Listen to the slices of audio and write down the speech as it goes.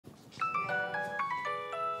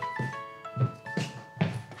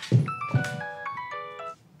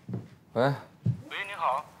喂，您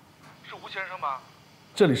好，是吴先生吗？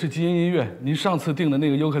这里是基因音乐，您上次订的那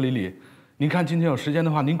个尤克里里，您看今天有时间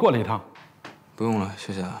的话，您过来一趟。不用了，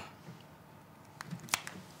谢谢啊。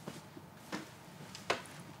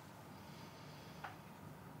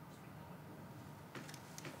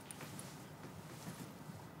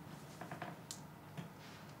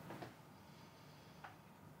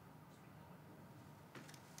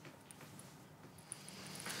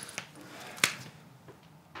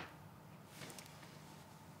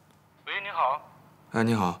喂，您好。哎，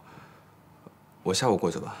你好，我下午过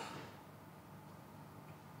去吧。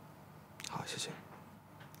好，谢谢。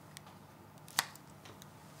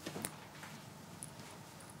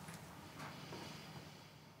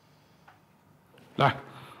来，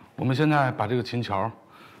我们现在把这个琴桥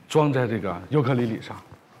装在这个尤克里里上，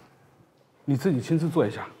你自己亲自做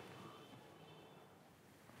一下。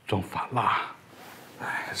装反了，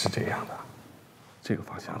哎，是这样的，这个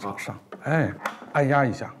方向朝上，哎，按压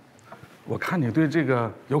一下。我看你对这个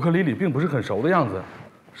尤克里里并不是很熟的样子，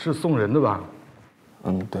是送人的吧？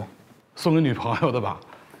嗯，对。送给女朋友的吧？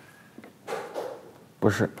不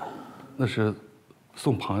是，那是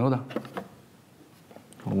送朋友的。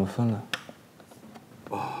我们分了。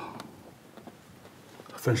哦，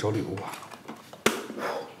分手礼物啊！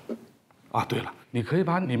啊，对了，你可以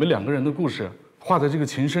把你们两个人的故事画在这个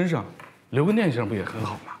琴身上，留个念想不也很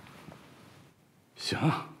好吗？行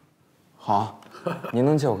啊，好，您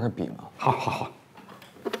能借我根笔吗？好，好，好，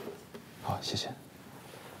好，谢谢。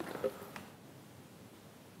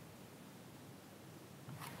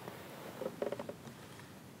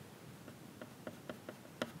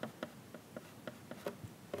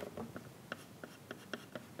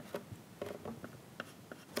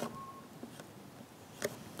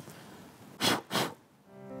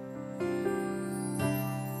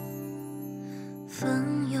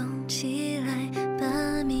风涌起来，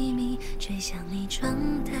把秘密吹向你窗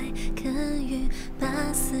台，可与把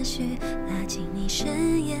思绪拉进你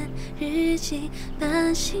深夜日记，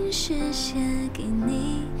把心事写给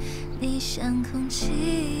你，你像空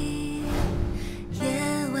气。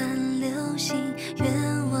夜晚流星，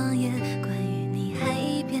愿望也关于你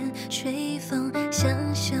海边吹风，想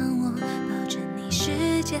象我抱着你，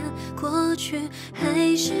时间过去，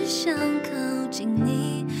还是想靠近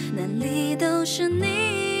你，哪里都是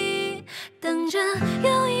你，等着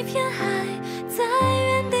有一片海在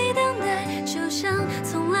原地等待，就像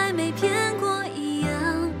从来没变过一样，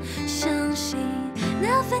相信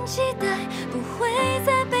那份期待不会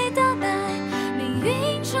再被打败，命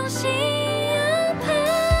运重新